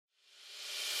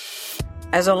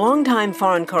As a longtime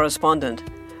foreign correspondent,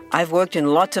 I've worked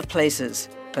in lots of places,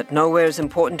 but nowhere as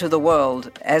important to the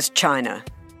world as China.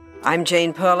 I'm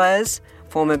Jane Perlez,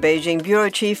 former Beijing bureau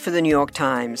chief for the New York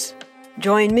Times.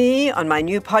 Join me on my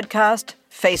new podcast,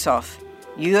 Face Off,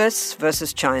 US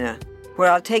versus China, where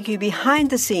I'll take you behind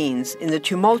the scenes in the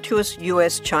tumultuous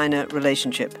US-China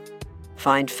relationship.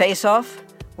 Find Face Off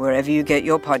wherever you get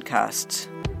your podcasts.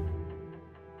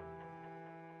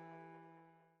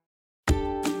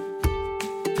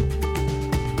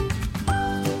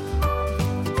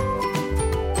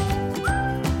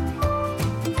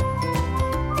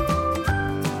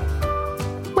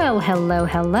 Well,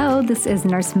 hello. This is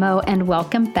Nurse Mo, and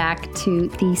welcome back to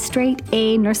the Straight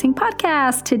A Nursing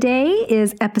Podcast. Today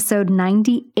is episode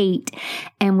 98,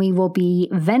 and we will be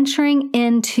venturing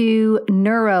into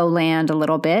Neuroland a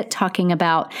little bit, talking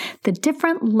about the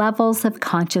different levels of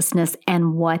consciousness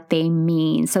and what they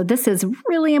mean. So this is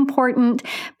really important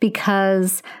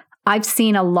because I've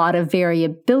seen a lot of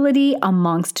variability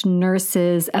amongst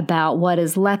nurses about what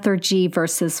is lethargy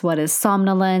versus what is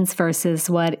somnolence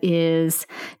versus what is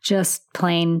just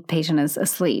plain patient is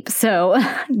asleep. So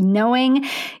knowing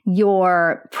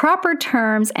your proper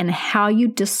terms and how you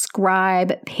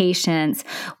describe patients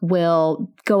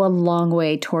will go a long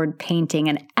way toward painting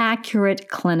an accurate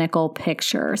clinical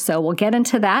picture. So we'll get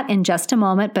into that in just a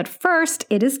moment. But first,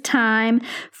 it is time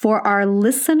for our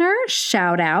listener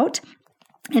shout out.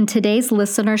 And today's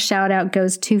listener shout out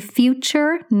goes to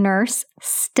future nurse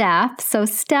Steph. So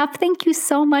Steph, thank you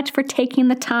so much for taking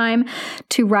the time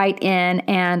to write in.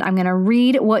 And I'm going to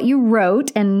read what you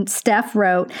wrote. And Steph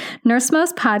wrote, Nurse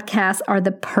Mo's podcasts are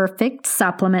the perfect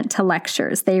supplement to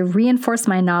lectures. They reinforce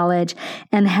my knowledge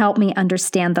and help me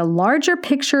understand the larger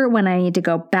picture when I need to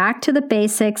go back to the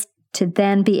basics to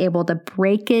then be able to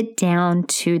break it down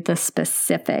to the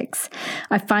specifics.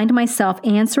 I find myself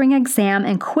answering exam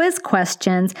and quiz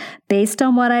questions based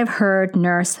on what I've heard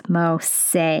Nurse Mo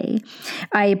say.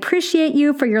 I appreciate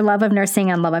you for your love of nursing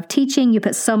and love of teaching. You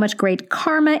put so much great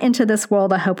karma into this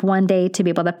world. I hope one day to be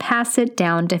able to pass it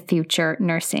down to future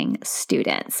nursing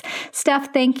students.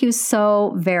 Steph, thank you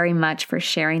so very much for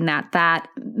sharing that. That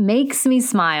makes me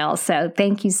smile. So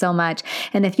thank you so much.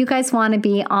 And if you guys want to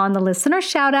be on the listener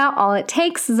shout out, all it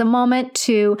takes is a moment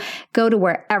to go to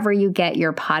wherever you get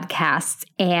your podcasts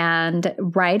and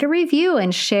write a review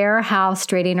and share how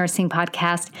Straight A Nursing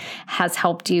Podcast has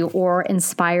helped you or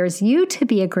inspires you to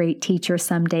be a great teacher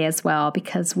someday as well,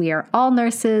 because we are all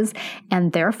nurses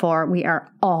and therefore we are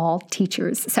all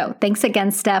teachers. So thanks again,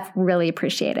 Steph. Really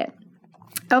appreciate it.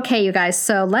 Okay, you guys.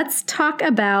 So let's talk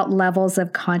about levels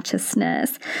of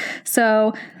consciousness.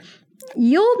 So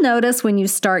you'll notice when you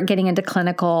start getting into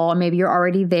clinical, or maybe you're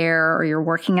already there or you're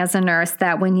working as a nurse,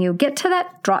 that when you get to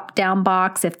that drop-down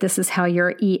box, if this is how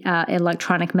your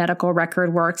electronic medical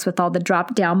record works with all the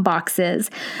drop-down boxes,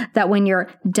 that when you're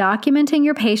documenting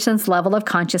your patient's level of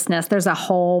consciousness, there's a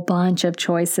whole bunch of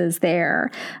choices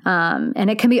there. And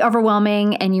it can be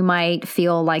overwhelming, and you might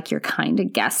feel like you're kind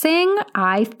of guessing.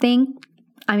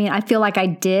 I feel like I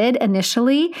did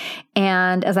initially.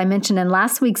 And as I mentioned in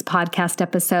last week's podcast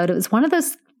episode, it was one of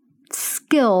those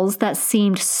skills that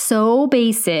seemed so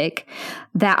basic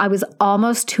that I was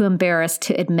almost too embarrassed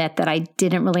to admit that I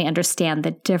didn't really understand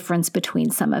the difference between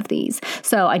some of these.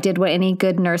 So I did what any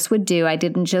good nurse would do. I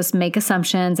didn't just make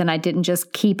assumptions, and I didn't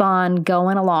just keep on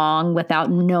going along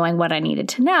without knowing what I needed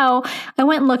to know. I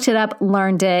went and looked it up,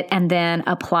 learned it, and then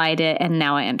applied it, and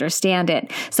now I understand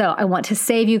it. So I want to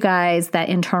save you guys that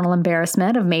internal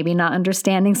embarrassment of maybe not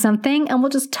understanding something, and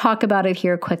we'll just talk about it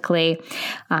here quickly.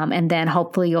 And then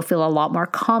hopefully you'll feel a lot more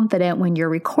confident when you're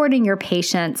recording your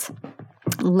patients'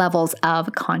 levels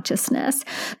of consciousness.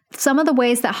 Some of the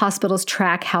ways that hospitals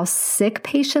track how sick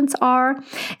patients are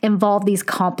involve these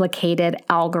complicated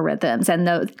algorithms. And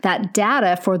that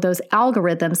data for those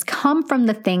algorithms come from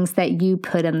the things that you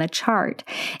put in the chart.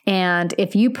 And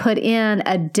if you put in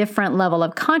a different level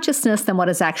of consciousness than what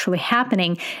is actually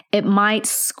happening, it might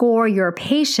score your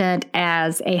patient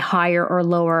as a higher or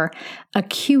lower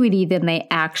acuity than they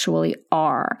actually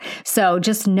are. So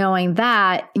just knowing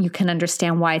that, you can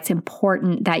understand why it's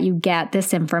important that you get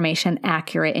this information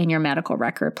accurate in your medical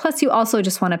record. Plus, you also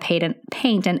just want to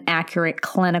paint an accurate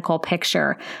clinical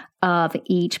picture of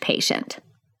each patient.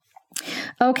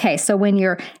 Okay, so when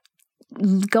you're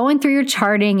going through your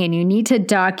charting and you need to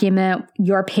document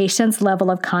your patient's level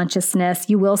of consciousness,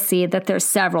 you will see that there's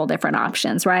several different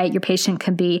options, right? Your patient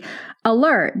could be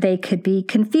alert, they could be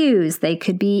confused, they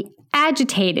could be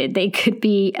agitated. They could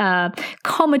be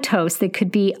comatose. They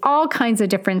could be all kinds of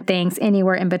different things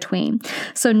anywhere in between.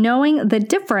 So knowing the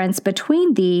difference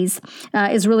between these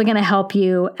is really going to help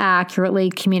you accurately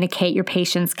communicate your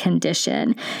patient's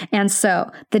condition. And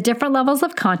so the different levels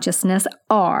of consciousness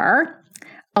are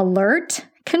alert,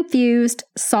 confused,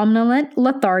 somnolent,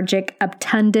 lethargic,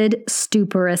 obtunded,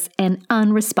 stuporous, and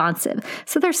unresponsive.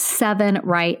 So there's 7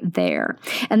 right there.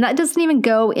 And that doesn't even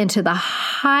go into the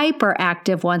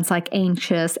hyperactive ones like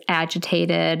anxious,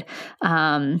 agitated,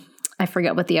 I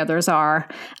forget what the others are.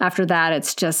 After that,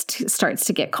 it's just starts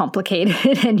to get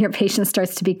complicated and your patient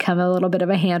starts to become a little bit of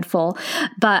a handful.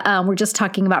 But we're just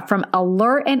talking about from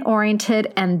alert and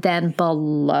oriented and then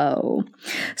below.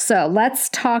 So let's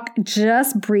talk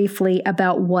just briefly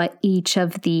about what each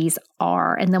of these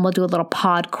are. And then we'll do a little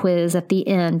pod quiz at the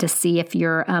end to see if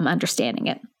you're understanding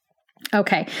it.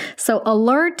 Okay, so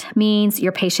alert means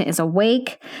your patient is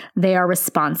awake, they are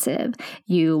responsive.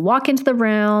 You walk into the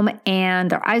room and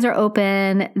their eyes are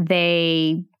open,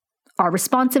 they are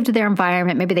responsive to their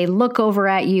environment. Maybe they look over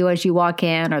at you as you walk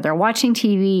in, or they're watching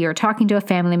TV or talking to a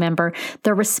family member.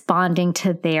 They're responding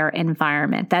to their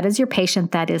environment. That is your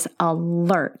patient that is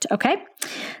alert, okay?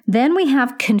 Then we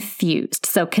have confused.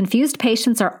 So confused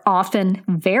patients are often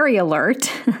very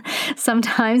alert.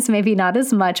 Sometimes maybe not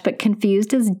as much, but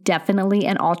confused is definitely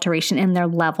an alteration in their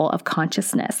level of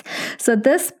consciousness. So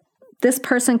this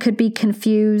person could be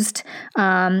confused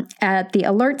at the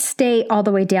alert state all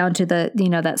the way down to the,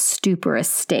 that stuporous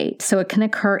state. So it can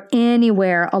occur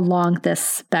anywhere along this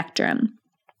spectrum.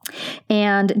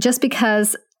 And just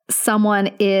because someone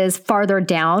is farther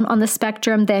down on the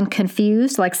spectrum than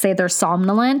confused, like say they're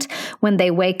somnolent, when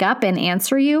they wake up and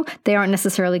answer you, they aren't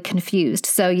necessarily confused.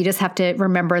 So you just have to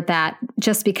remember that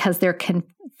just because they're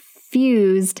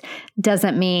confused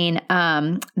doesn't mean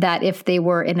that if they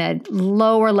were in a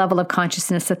lower level of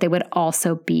consciousness that they would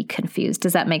also be confused.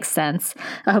 Does that make sense?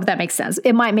 I hope that makes sense.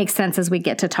 It might make sense as we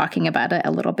get to talking about it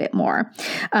a little bit more.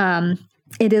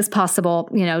 It is possible,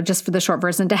 just for the short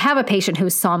version, to have a patient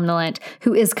who's somnolent,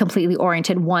 who is completely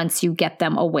oriented once you get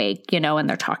them awake, and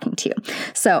they're talking to you.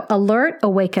 So alert,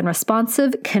 awake, and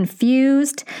responsive.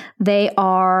 Confused, they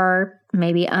are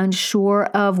maybe unsure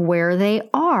of where they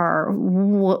are,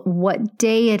 what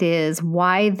day it is,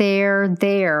 why they're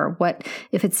there, what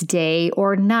if it's day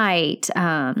or night.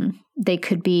 They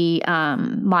could be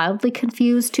mildly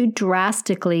confused to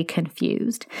drastically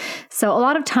confused. So a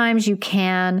lot of times you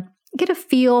can get a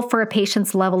feel for a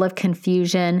patient's level of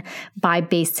confusion by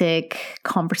basic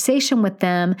conversation with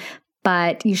them,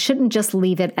 but you shouldn't just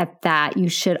leave it at that. You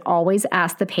should always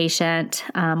ask the patient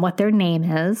what their name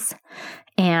is.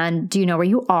 And do you know where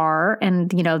you are? And,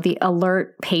 the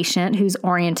alert patient who's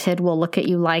oriented will look at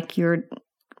you like you're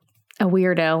a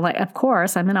weirdo. Like, of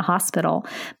course, I'm in a hospital.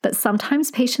 But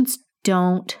sometimes patients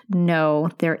don't know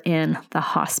they're in the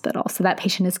hospital. So that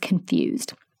patient is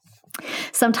confused.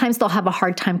 Sometimes they'll have a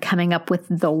hard time coming up with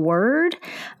the word.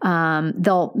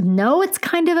 They'll know it's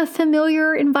kind of a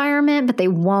familiar environment, but they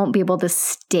won't be able to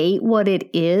state what it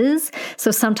is.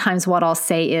 So sometimes what I'll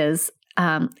say is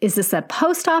this a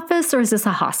post office or is this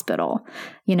a hospital?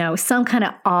 Some kind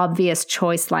of obvious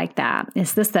choice like that.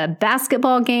 Is this a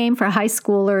basketball game for high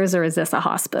schoolers or is this a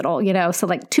hospital? So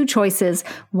like 2 choices.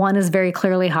 One is very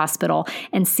clearly hospital,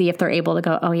 and see if they're able to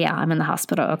go, oh yeah, I'm in the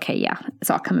hospital. Okay, yeah, it's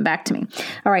all coming back to me.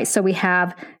 All right, so we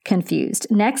have confused.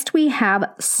 Next, we have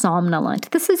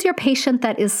somnolent. This is your patient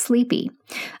that is sleepy.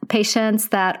 Patients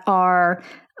that are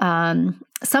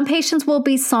some patients will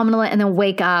be somnolent and then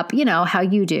wake up, how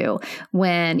you do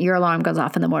when your alarm goes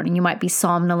off in the morning. You might be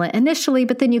somnolent initially,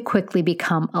 but then you quickly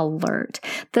become alert.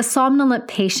 The somnolent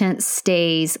patient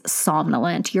stays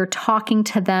somnolent. You're talking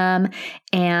to them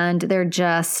and they're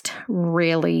just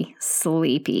really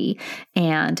sleepy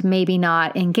and maybe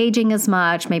not engaging as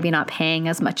much, maybe not paying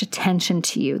as much attention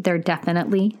to you. They're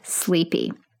definitely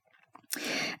sleepy.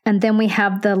 And then we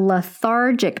have the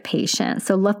lethargic patient.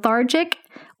 So lethargic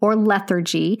or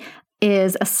lethargy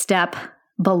is a step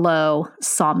below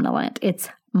somnolent. It's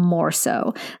more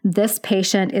so. This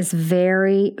patient is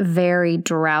very, very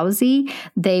drowsy.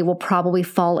 They will probably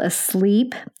fall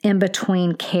asleep in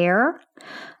between care.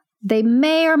 They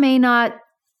may or may not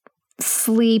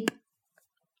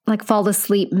fall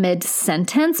asleep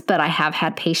mid-sentence, but I have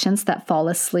had patients that fall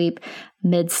asleep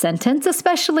mid-sentence,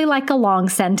 especially like a long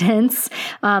sentence,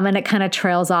 and it kind of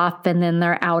trails off and then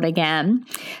they're out again.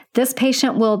 This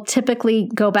patient will typically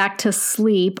go back to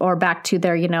sleep or back to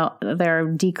their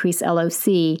decreased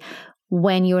LOC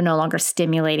when you are no longer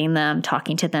stimulating them,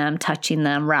 talking to them, touching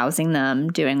them, rousing them,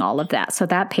 doing all of that. So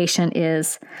that patient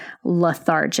is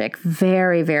lethargic,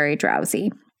 very, very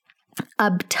drowsy.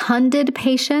 Obtunded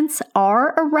patients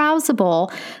are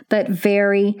arousable, but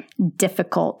very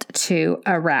difficult to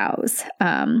arouse.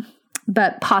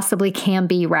 But possibly can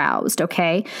be roused,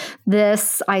 okay?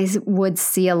 This I would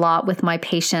see a lot with my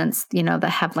patients, that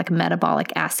have like metabolic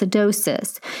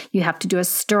acidosis. You have to do a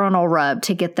sternal rub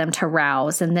to get them to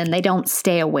rouse, and then they don't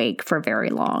stay awake for very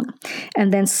long.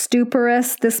 And then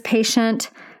stuporous, this patient,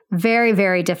 very,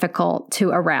 very difficult to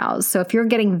arouse. So if you're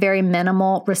getting very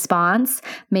minimal response,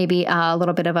 maybe a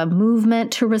little bit of a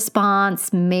movement to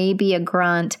response, maybe a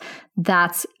grunt,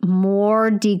 that's more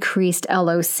decreased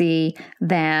LOC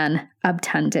than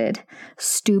obtunded.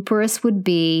 Stuporous would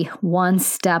be one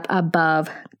step above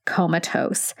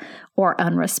comatose or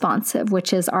unresponsive,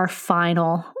 which is our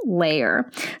final layer.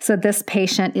 So this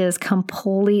patient is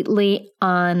completely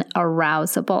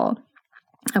unarousable.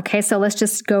 Okay, so let's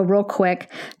just go real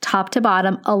quick, top to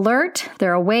bottom. Alert,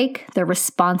 they're awake, they're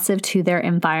responsive to their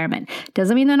environment.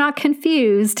 Doesn't mean they're not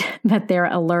confused, but they're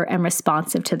alert and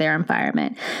responsive to their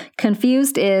environment.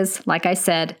 Confused is, like I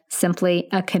said, simply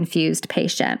a confused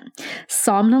patient.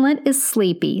 Somnolent is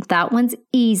sleepy. That one's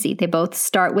easy. They both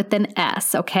start with an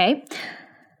S, okay?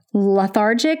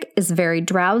 Lethargic is very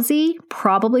drowsy,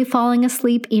 probably falling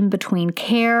asleep in between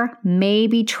care,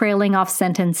 maybe trailing off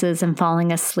sentences and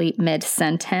falling asleep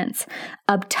mid-sentence.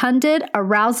 Obtunded,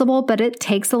 arousable, but it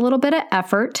takes a little bit of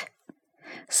effort.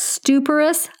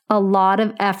 Stuporous, a lot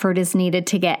of effort is needed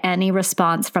to get any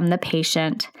response from the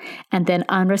patient. And then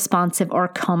unresponsive or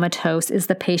comatose is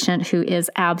the patient who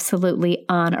is absolutely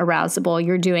unarousable.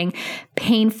 You're doing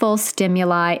painful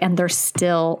stimuli and they're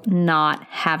still not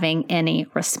having any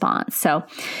response. So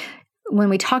when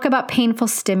we talk about painful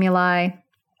stimuli,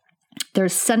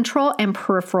 there's central and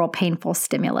peripheral painful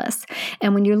stimulus.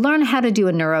 And when you learn how to do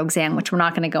a neuroexam, which we're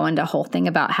not going to go into a whole thing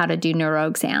about how to do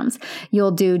neuroexams,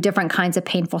 you'll do different kinds of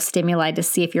painful stimuli to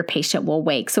see if your patient will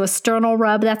wake. So a sternal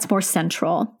rub, that's more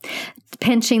central.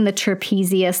 Pinching the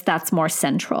trapezius, that's more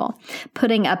central.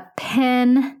 Putting a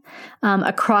pen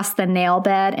across the nail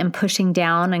bed and pushing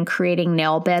down and creating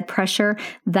nail bed pressure,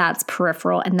 that's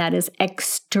peripheral, and that is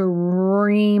extremely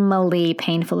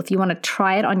painful. If you want to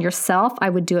try it on yourself, I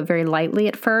would do it very lightly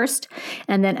at first,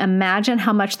 and then imagine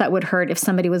how much that would hurt if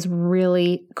somebody was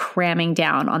really cramming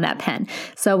down on that pen.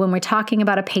 So when we're talking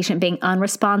about a patient being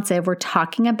unresponsive, we're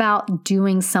talking about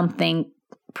doing something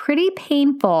pretty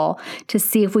painful to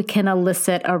see if we can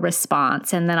elicit a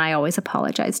response. And then I always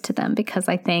apologize to them because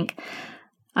I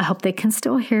hope they can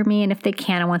still hear me. And if they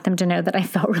can, I want them to know that I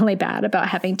felt really bad about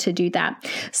having to do that.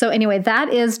 So anyway,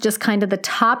 that is just kind of the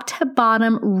top to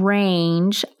bottom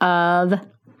range of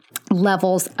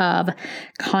levels of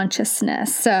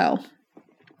consciousness. So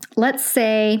let's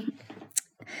say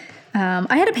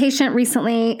I had a patient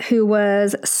recently who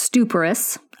was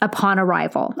stuporous upon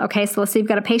arrival. Okay, so let's say you've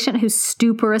got a patient who's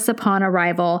stuporous upon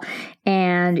arrival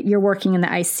and you're working in the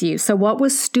ICU. So what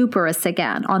was stuporous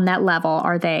again on that level?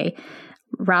 Are they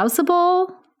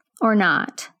rousable or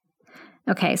not?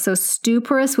 Okay, so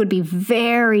stuporous would be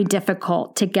very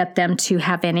difficult to get them to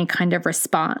have any kind of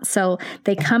response. So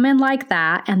they come in like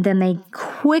that, and then they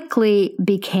quickly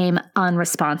became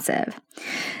unresponsive.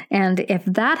 And if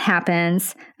that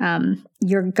happens,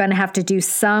 you're going to have to do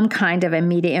some kind of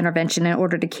immediate intervention in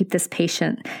order to keep this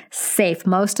patient safe.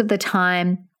 Most of the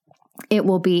time, it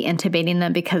will be intubating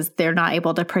them because they're not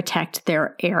able to protect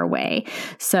their airway.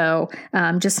 So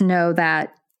just know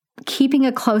that keeping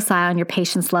a close eye on your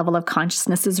patient's level of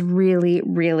consciousness is really,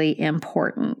 really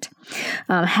important.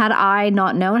 Had I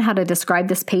not known how to describe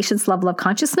this patient's level of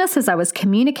consciousness as I was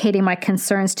communicating my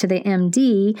concerns to the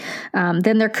MD,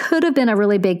 then there could have been a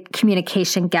really big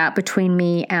communication gap between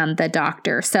me and the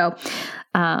doctor. So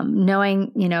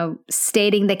knowing,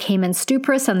 stating they came in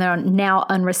stuporous and they're now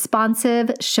unresponsive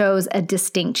shows a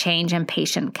distinct change in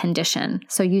patient condition.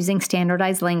 So using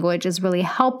standardized language is really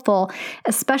helpful,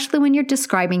 especially when you're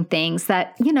describing things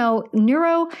that,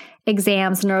 neuro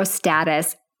exams,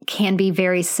 neurostatus can be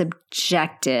very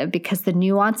subjective because the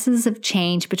nuances of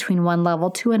change between one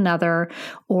level to another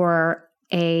or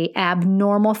a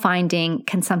abnormal finding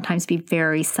can sometimes be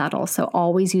very subtle. So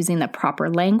always using the proper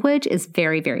language is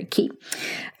very, very key.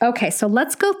 Okay, so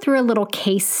let's go through a little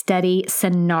case study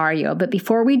scenario. But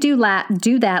before we do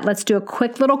that, let's do a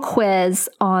quick little quiz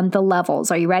on the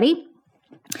levels. Are you ready?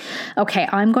 Okay,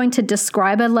 I'm going to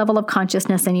describe a level of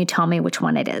consciousness and you tell me which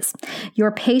one it is.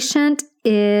 Your patient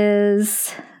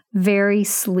is very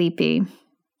sleepy,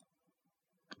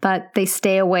 but they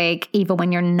stay awake even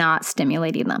when you're not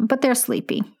stimulating them, but they're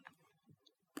sleepy.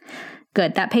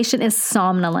 Good. That patient is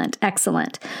somnolent.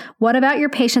 Excellent. What about your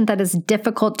patient that is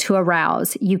difficult to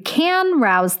arouse? You can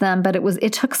rouse them, but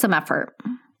it took some effort.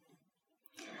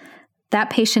 That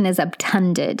patient is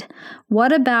obtunded.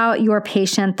 What about your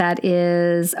patient that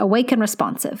is awake and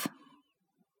responsive?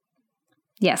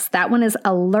 Yes, that one is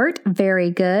alert.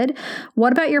 Very good.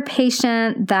 What about your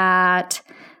patient that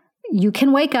you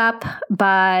can wake up,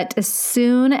 but as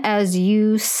soon as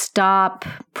you stop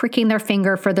pricking their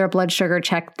finger for their blood sugar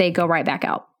check, they go right back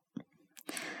out?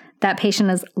 That patient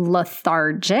is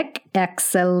lethargic.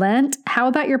 Excellent. How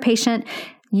about your patient?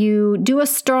 You do a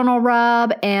sternal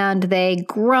rub and they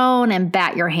groan and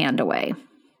bat your hand away.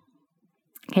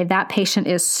 Okay, that patient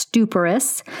is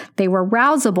stuporous. They were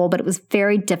rousable, but it was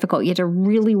very difficult. You had to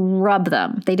really rub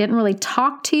them. They didn't really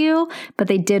talk to you, but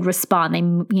they did respond.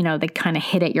 They kind of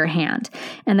hit at your hand.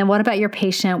 And then what about your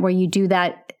patient where you do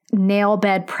that nail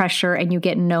bed pressure and you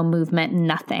get no movement,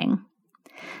 nothing?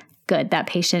 Good. That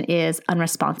patient is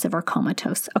unresponsive or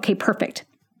comatose. Okay, perfect.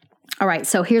 All right,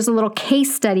 so here's a little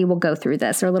case study. We'll go through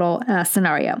this, or a little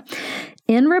scenario.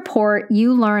 In report,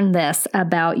 you learn this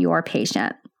about your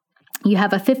patient. You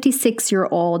have a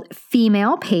 56-year-old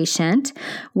female patient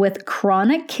with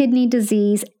chronic kidney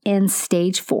disease in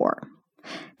stage 4.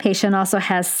 Patient also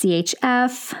has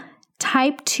CHF,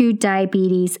 type 2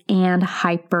 diabetes, and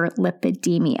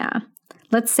hyperlipidemia.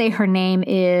 Let's say her name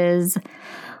is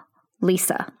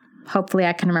Lisa. Hopefully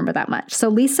I can remember that much. So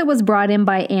Lisa was brought in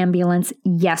by ambulance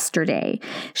yesterday.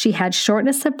 She had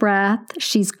shortness of breath.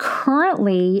 She's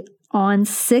currently on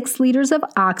 6 liters of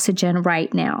oxygen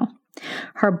right now.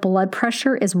 Her blood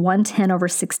pressure is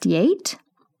 110/68.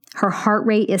 Her heart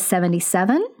rate is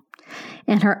 77.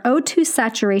 And her O2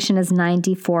 saturation is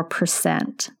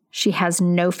 94%. She has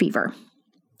no fever.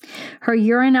 Her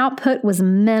urine output was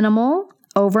minimal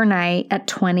overnight at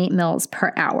 20 mils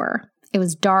per hour. It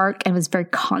was dark and was very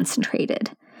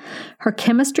concentrated. Her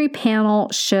chemistry panel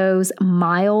shows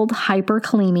mild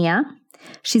hyperkalemia.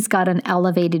 She's got an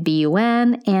elevated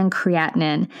BUN and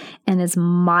creatinine and is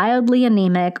mildly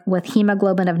anemic with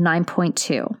hemoglobin of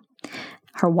 9.2.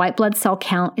 Her white blood cell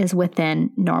count is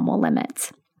within normal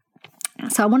limits.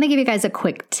 So I want to give you guys a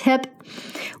quick tip.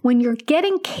 When you're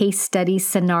getting case study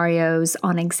scenarios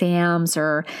on exams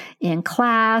or in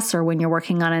class or when you're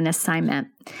working on an assignment,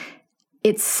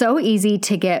 it's so easy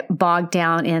to get bogged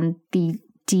down in the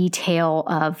detail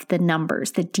of the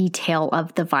numbers, the detail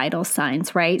of the vital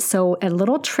signs, right? So a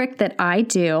little trick that I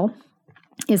do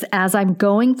is as I'm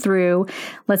going through,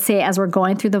 let's say as we're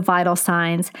going through the vital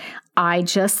signs, I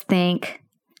just think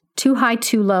too high,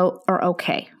 too low, or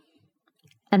okay.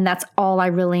 And that's all I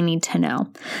really need to know.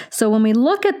 So when we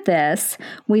look at this,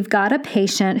 we've got a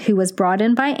patient who was brought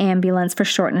in by ambulance for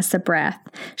shortness of breath.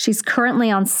 She's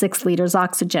currently on 6 liters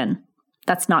oxygen.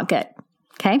 That's not good.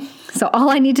 Okay. So all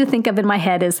I need to think of in my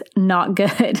head is not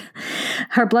good.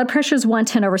 Her blood pressure is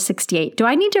 110/68. Do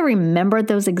I need to remember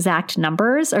those exact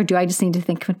numbers, or do I just need to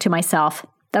think to myself,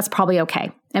 that's probably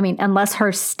okay? I mean, unless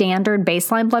her standard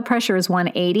baseline blood pressure is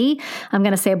 180, I'm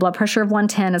going to say a blood pressure of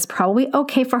 110 is probably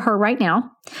okay for her right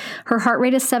now. Her heart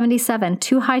rate is 77,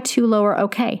 too high, too low, or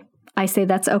okay. I say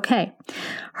that's okay.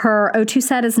 Her O2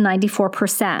 sat is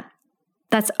 94%.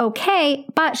 That's okay,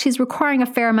 but she's requiring a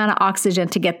fair amount of oxygen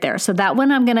to get there. So that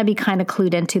one I'm going to be kind of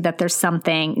clued into that there's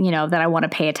something, that I want to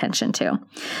pay attention to.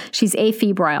 She's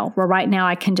afebrile, where right now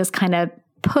I can just kind of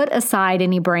put aside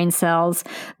any brain cells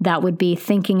that would be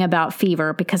thinking about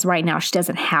fever because right now she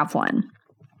doesn't have one.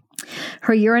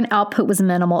 Her urine output was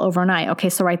minimal overnight. Okay,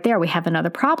 so right there we have another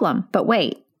problem. But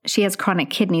wait, she has chronic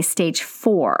kidney stage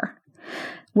 4.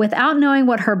 Without knowing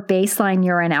what her baseline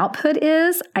urine output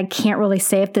is, I can't really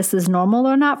say if this is normal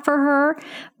or not for her.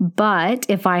 But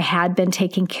if I had been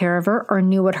taking care of her or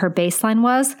knew what her baseline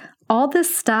was, all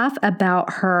this stuff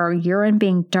about her urine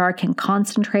being dark and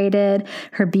concentrated,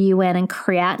 her BUN and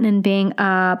creatinine being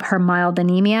up, her mild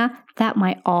anemia, that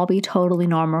might all be totally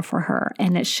normal for her.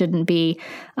 And it shouldn't be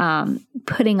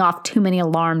putting off too many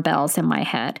alarm bells in my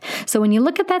head. So when you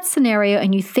look at that scenario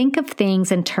and you think of things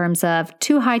in terms of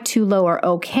too high, too low, or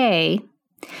okay,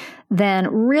 then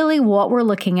really what we're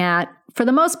looking at for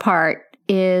the most part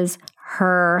is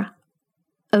her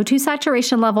O2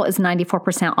 saturation level is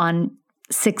 94% on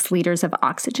 6 liters of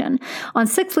oxygen. On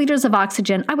 6 liters of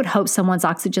oxygen, I would hope someone's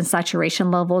oxygen saturation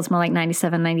level is more like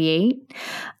 97, 98,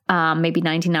 maybe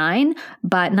 99,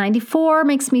 but 94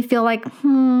 makes me feel like,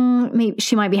 maybe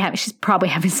she's probably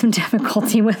having some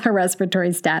difficulty with her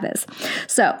respiratory status.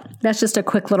 So that's just a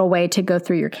quick little way to go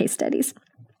through your case studies.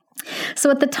 So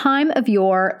at the time of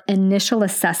your initial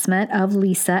assessment of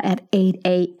Lisa at 8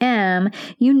 a.m.,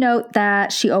 you note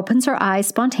that she opens her eyes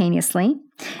spontaneously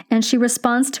and she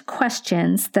responds to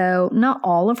questions, though not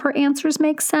all of her answers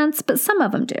make sense, but some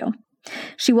of them do.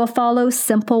 She will follow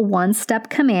simple one-step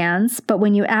commands, but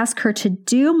when you ask her to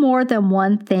do more than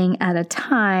one thing at a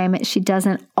time, she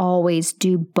doesn't always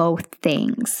do both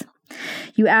things.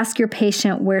 You ask your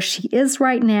patient where she is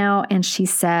right now, and she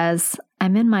says,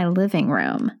 "I'm in my living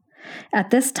room." At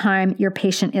this time, your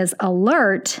patient is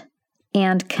alert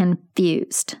and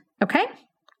confused. Okay?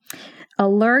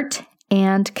 Alert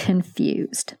and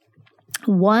confused.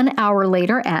 1 hour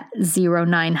later at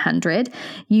 0900,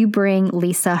 you bring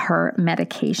Lisa her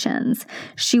medications.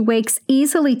 She wakes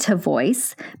easily to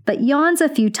voice, but yawns a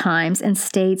few times and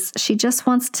states she just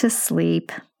wants to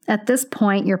sleep. At this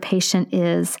point, your patient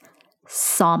is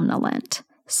somnolent.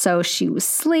 So she was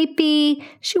sleepy,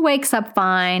 she wakes up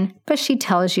fine, but she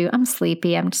tells you, "I'm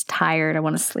sleepy, I'm just tired, I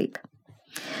want to sleep."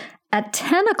 At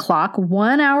 10 o'clock,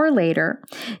 1 hour later,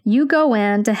 you go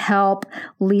in to help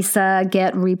Lisa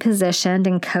get repositioned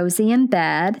and cozy in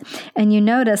bed, and you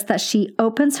notice that she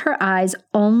opens her eyes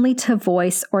only to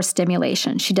voice or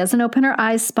stimulation. She doesn't open her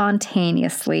eyes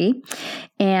spontaneously,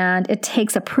 and it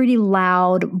takes a pretty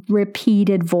loud,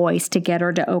 repeated voice to get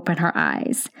her to open her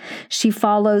eyes. She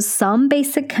follows some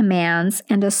basic commands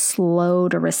and is slow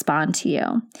to respond to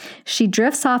you. She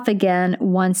drifts off again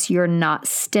once you're not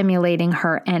stimulating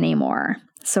her anymore.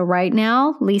 So right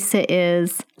now, Lisa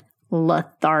is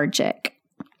lethargic.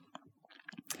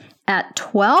 At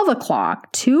 12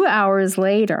 o'clock, 2 hours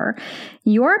later,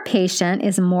 your patient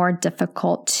is more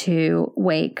difficult to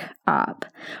wake up.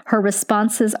 Her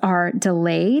responses are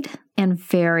delayed and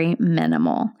very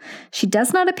minimal. She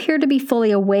does not appear to be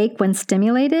fully awake when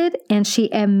stimulated, and she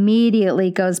immediately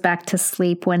goes back to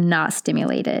sleep when not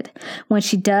stimulated. When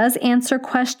she does answer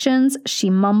questions,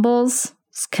 she mumbles,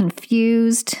 is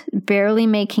confused, barely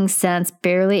making sense,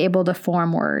 barely able to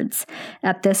form words.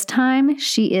 At this time,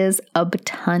 she is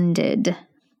obtunded.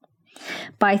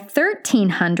 By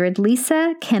 1300,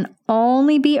 Lisa can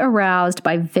only be aroused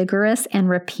by vigorous and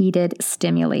repeated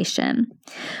stimulation.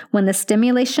 When the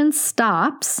stimulation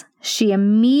stops, she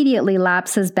immediately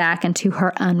lapses back into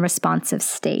her unresponsive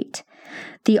state.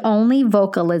 The only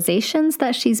vocalizations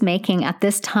that she's making at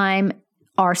this time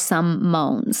are some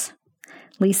moans.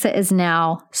 Lisa is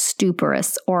now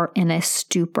stuporous or in a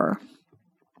stupor.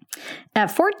 At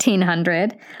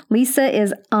 1400, Lisa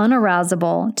is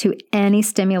unarousable to any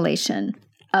stimulation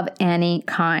of any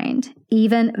kind,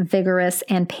 even vigorous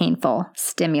and painful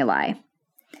stimuli.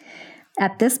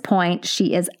 At this point,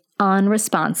 she is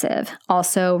unresponsive,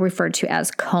 also referred to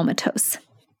as comatose.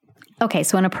 Okay,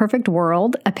 so in a perfect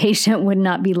world, a patient would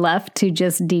not be left to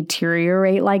just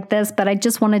deteriorate like this, but I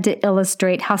just wanted to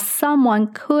illustrate how someone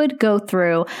could go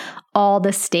through all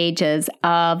the stages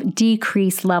of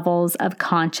decreased levels of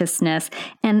consciousness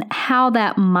and how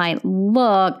that might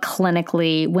look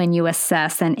clinically when you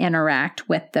assess and interact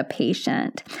with the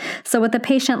patient. So with a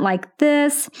patient like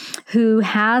this, who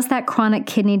has that chronic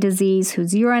kidney disease,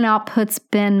 whose urine output's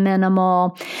been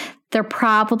minimal, they're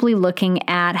probably looking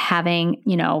at having,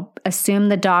 assume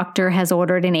the doctor has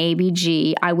ordered an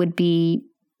ABG. I would be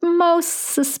most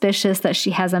suspicious that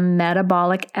she has a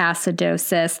metabolic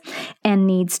acidosis and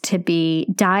needs to be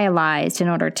dialyzed in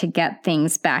order to get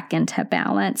things back into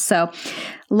balance. So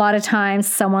a lot of times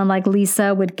someone like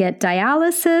Lisa would get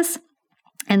dialysis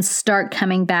and start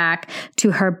coming back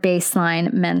to her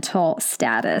baseline mental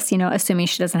status, assuming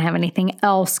she doesn't have anything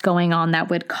else going on that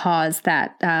would cause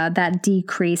that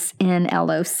decrease in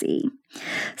LOC.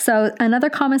 So another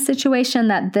common situation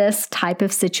that this type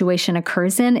of situation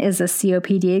occurs in is a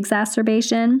COPD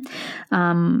exacerbation.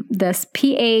 This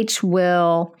pH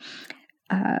will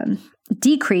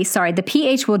the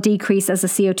pH will decrease as the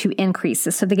CO2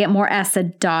 increases. So they get more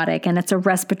acidotic, and it's a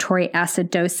respiratory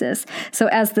acidosis. So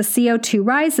as the CO2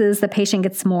 rises, the patient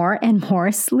gets more and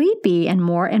more sleepy and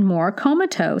more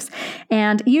comatose.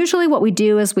 And usually what we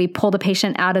do is we pull the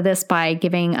patient out of this by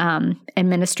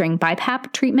administering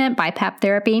BiPAP treatment, BiPAP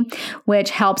therapy,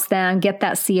 which helps them get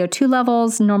that CO2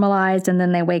 levels normalized, and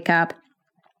then they wake up.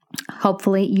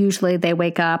 Usually they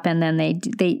wake up, and then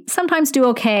they sometimes do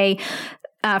okay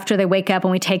after they wake up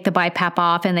and we take the BiPAP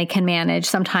off and they can manage.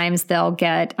 Sometimes they'll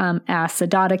get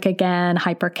acidotic again,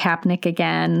 hypercapnic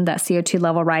again, that CO2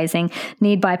 level rising,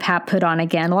 need BiPAP put on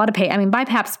again.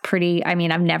 BiPAP's pretty,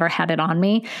 I've never had it on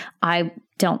me. I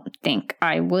don't think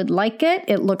I would like it.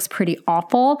 It looks pretty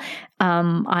awful.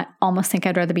 I almost think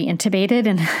I'd rather be intubated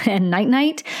and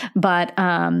night-night, but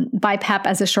BiPAP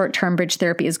as a short-term bridge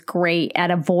therapy is great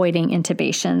at avoiding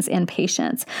intubations in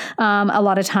patients. A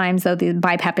lot of times, though, the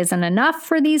BiPAP isn't enough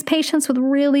for these patients with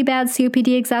really bad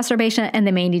COPD exacerbation, and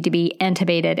they may need to be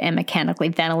intubated and mechanically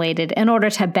ventilated in order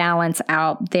to balance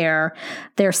out their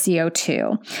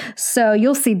CO2. So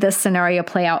you'll see this scenario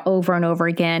play out over and over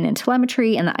again in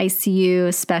telemetry in the ICU,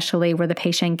 especially where the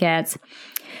patient gets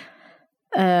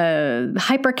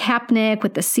hypercapnic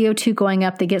with the CO2 going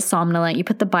up. They get somnolent. You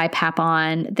put the BiPAP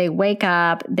on. They wake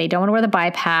up. They don't want to wear the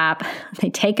BiPAP. They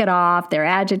take it off. They're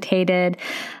agitated.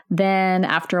 Then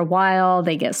after a while,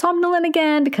 they get somnolent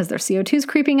again because their CO2 is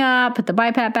creeping up. Put the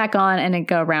BiPAP back on, and it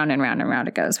go round and round and round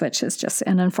it goes, which is just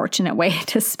an unfortunate way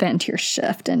to spend your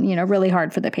shift, and really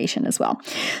hard for the patient as well.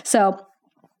 So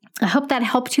I hope that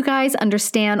helped you guys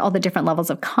understand all the different levels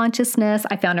of consciousness.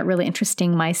 I found it really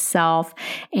interesting myself.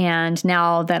 And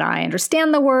now that I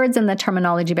understand the words and the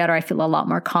terminology better, I feel a lot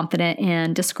more confident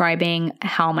in describing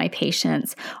how my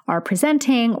patients are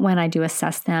presenting when I do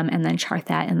assess them and then chart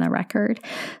that in the record.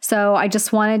 So I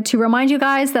just wanted to remind you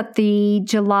guys that the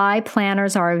July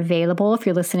planners are available. If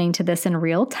you're listening to this in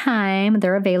real time,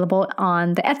 they're available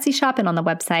on the Etsy shop and on the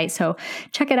website. So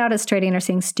check it out at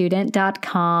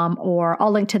straightanursingstudent.com, or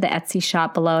I'll link to the Etsy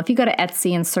shop below. If you go to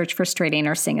Etsy and search for Straight A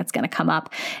Nursing, it's going to come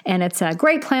up. And it's a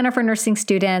great planner for nursing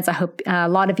students. I hope a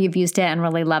lot of you have used it and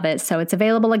really love it. So it's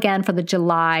available again for the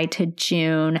July to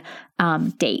June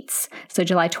dates. So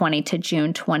July 20 to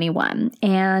June 21.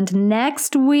 And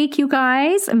next week, you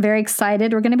guys, I'm very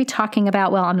excited. We're going to be talking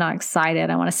about, well, I'm not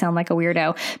excited. I want to sound like a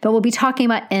weirdo, but we'll be talking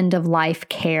about end of life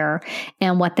care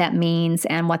and what that means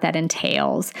and what that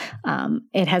entails.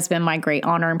 It has been my great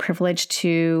honor and privilege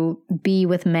to be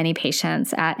with many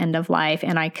patients at end of life,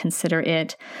 and I consider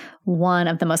it one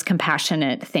of the most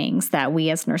compassionate things that we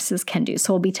as nurses can do.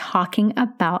 So we'll be talking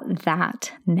about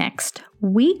that next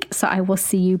week. So I will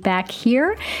see you back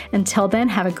here. Until then,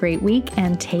 have a great week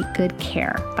and take good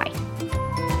care. Bye.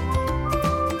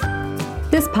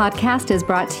 This podcast is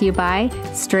brought to you by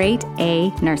Straight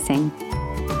A Nursing.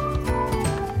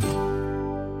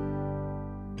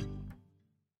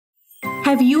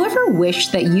 Have you ever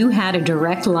wished that you had a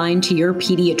direct line to your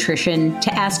pediatrician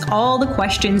to ask all the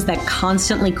questions that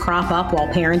constantly crop up while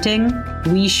parenting?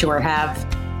 We sure have.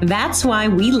 That's why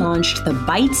we launched the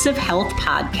Bites of Health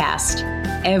podcast.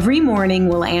 Every morning,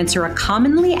 we'll answer a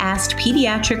commonly asked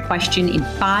pediatric question in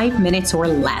 5 minutes or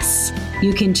less.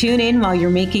 You can tune in while you're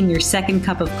making your second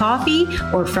cup of coffee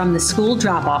or from the school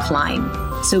drop-off line.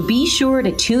 So be sure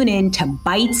to tune in to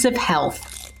Bites of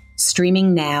Health,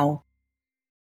 streaming now.